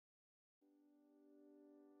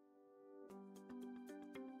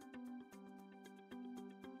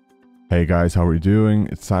Hey guys, how are you doing?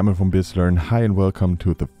 It's Simon from Bizlearn. Hi and welcome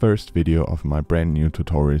to the first video of my brand new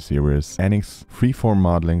tutorial series, NX Freeform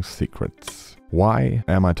Modeling Secrets. Why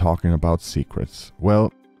am I talking about secrets?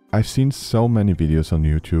 Well, I've seen so many videos on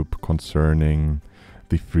YouTube concerning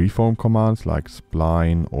the freeform commands like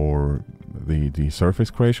spline or the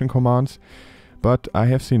surface creation commands, but I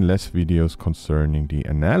have seen less videos concerning the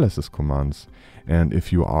analysis commands. And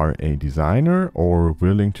if you are a designer or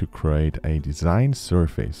willing to create a design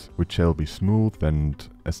surface which shall be smooth and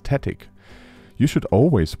aesthetic, you should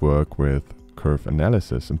always work with curve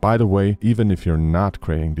analysis. And by the way, even if you're not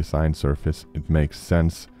creating design surface, it makes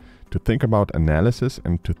sense to think about analysis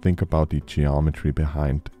and to think about the geometry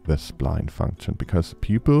behind the spline function, because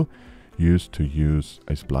people used to use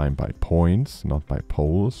a spline by points, not by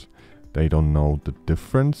poles. They don't know the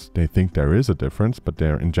difference. They think there is a difference, but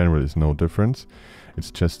there in general is no difference.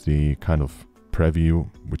 It's just the kind of preview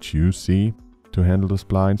which you see to handle the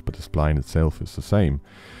splines, but the spline itself is the same.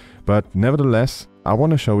 But nevertheless, I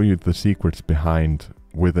want to show you the secrets behind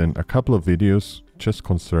within a couple of videos just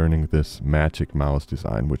concerning this magic mouse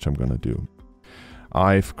design, which I'm going to do.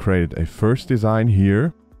 I've created a first design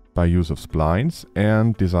here by use of splines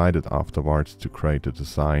and decided afterwards to create a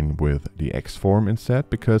design with the X form instead,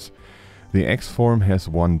 because the X form has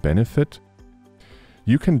one benefit.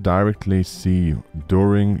 You can directly see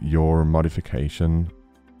during your modification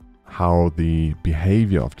how the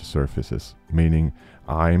behavior of the surface is, meaning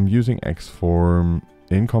I'm using X form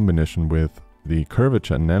in combination with the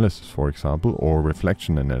curvature analysis, for example, or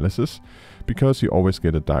reflection analysis, because you always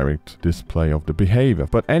get a direct display of the behavior.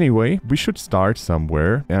 But anyway, we should start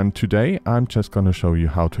somewhere, and today I'm just going to show you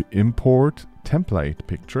how to import template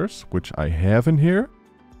pictures, which I have in here,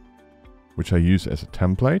 which I use as a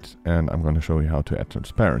template, and I'm going to show you how to add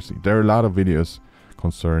transparency. There are a lot of videos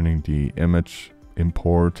concerning the image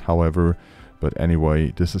import, however, but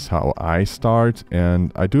anyway, this is how I start,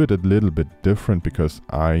 and I do it a little bit different because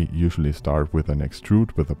I usually start with an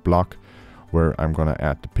extrude with a block where I'm going to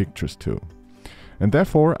add the pictures to. And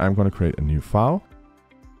therefore, I'm going to create a new file.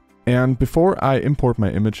 And before I import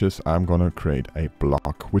my images, I'm going to create a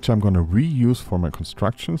block, which I'm going to reuse for my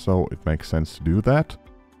construction, so it makes sense to do that,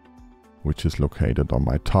 which is located on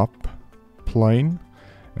my top plane.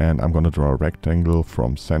 And I'm going to draw a rectangle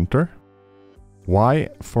from center. Why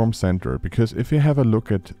from center? Because if you have a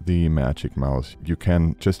look at the magic mouse, you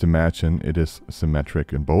can just imagine it is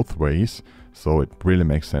symmetric in both ways, so it really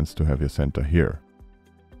makes sense to have your center here.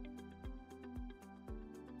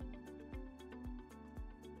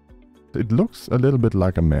 It looks a little bit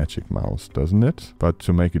like a magic mouse, doesn't it? But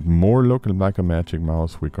to make it more look like a magic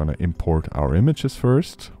mouse, we're gonna import our images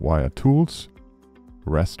first via Tools,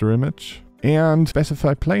 Raster Image, and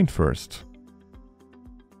specify plane first.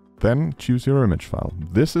 Then choose your image file.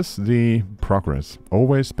 This is the progress.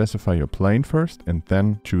 Always specify your plane first and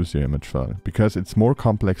then choose your image file, because it's more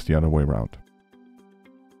complex the other way around.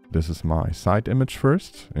 This is my side image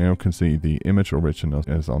first. And you can see the image original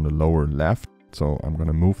is on the lower left. So I'm going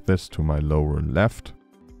to move this to my lower left.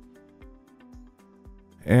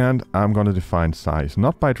 And I'm going to define size,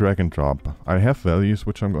 not by drag and drop. I have values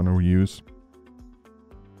which I'm going to reuse.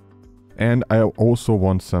 And I also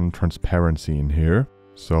want some transparency in here.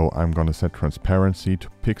 So I'm going to set transparency to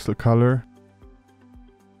pixel color.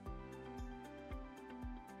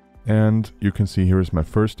 And you can see here is my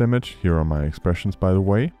first image. Here are my expressions, by the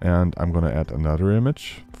way. And I'm going to add another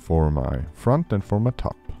image for my front and for my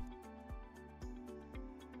top.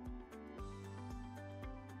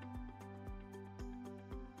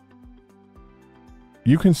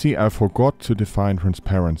 You can see I forgot to define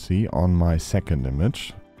transparency on my second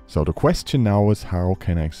image. So the question now is, how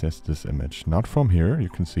can I access this image? Not from here. You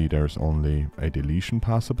can see there's only a deletion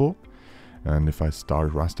possible. And if I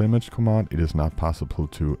start raster image command, it is not possible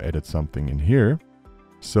to edit something in here.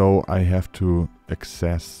 So I have to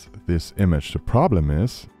access this image. The problem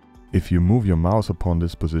is, if you move your mouse upon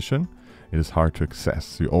this position, it is hard to access.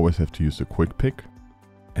 So you always have to use the quick pick.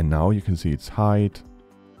 And now you can see it's hide,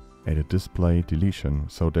 edit display, deletion.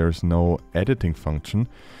 So there's no editing function.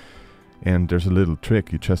 And there's a little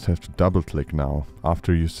trick. You just have to double click now.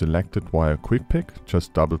 After you select it via quick pick,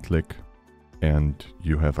 just double click and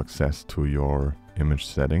you have access to your image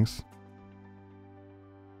settings.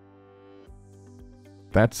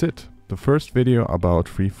 That's it. The first video about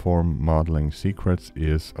freeform modeling secrets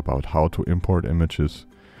is about how to import images,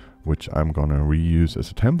 which I'm gonna reuse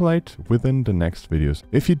as a template within the next videos.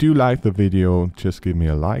 If you do like the video, just give me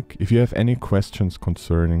a like. If you have any questions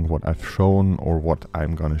concerning what I've shown or what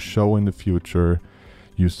I'm gonna show in the future,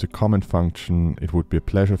 use the comment function. It would be a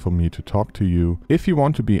pleasure for me to talk to you. If you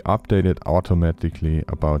want to be updated automatically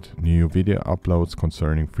about new video uploads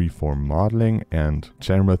concerning freeform modeling and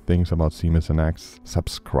general things about Siemens NX,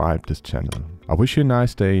 subscribe this channel. I wish you a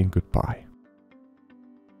nice day. Goodbye.